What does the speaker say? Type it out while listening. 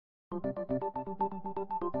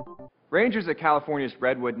Rangers at California's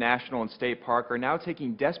Redwood National and State Park are now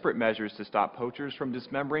taking desperate measures to stop poachers from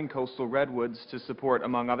dismembering coastal redwoods to support,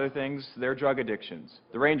 among other things, their drug addictions.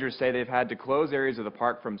 The Rangers say they've had to close areas of the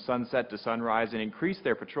park from sunset to sunrise and increase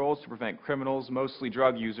their patrols to prevent criminals, mostly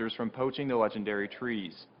drug users, from poaching the legendary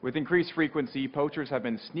trees. With increased frequency, poachers have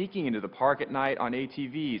been sneaking into the park at night on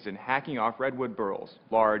ATVs and hacking off redwood burls,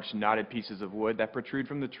 large, knotted pieces of wood that protrude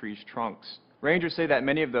from the tree's trunks. Rangers say that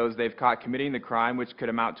many of those they've caught committing the crime, which could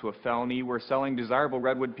amount to a felony, were selling desirable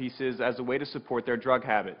redwood pieces as a way to support their drug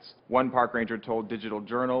habits. One park ranger told Digital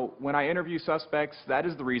Journal, "When I interview suspects, that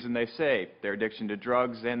is the reason they say, their addiction to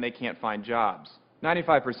drugs and they can't find jobs."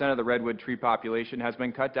 95% of the redwood tree population has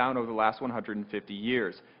been cut down over the last 150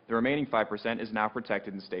 years. The remaining 5% is now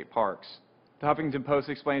protected in state parks. The Huffington Post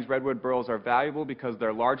explains redwood burls are valuable because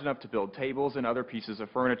they're large enough to build tables and other pieces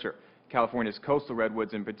of furniture. California's coastal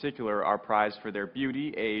redwoods in particular are prized for their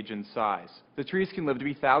beauty, age, and size. The trees can live to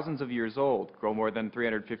be thousands of years old, grow more than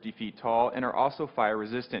 350 feet tall, and are also fire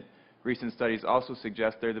resistant. Recent studies also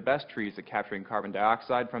suggest they're the best trees at capturing carbon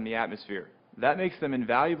dioxide from the atmosphere. That makes them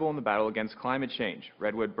invaluable in the battle against climate change.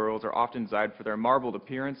 Redwood burls are often desired for their marbled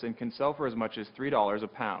appearance and can sell for as much as $3 a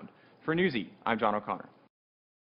pound. For Newsy, I'm John O'Connor.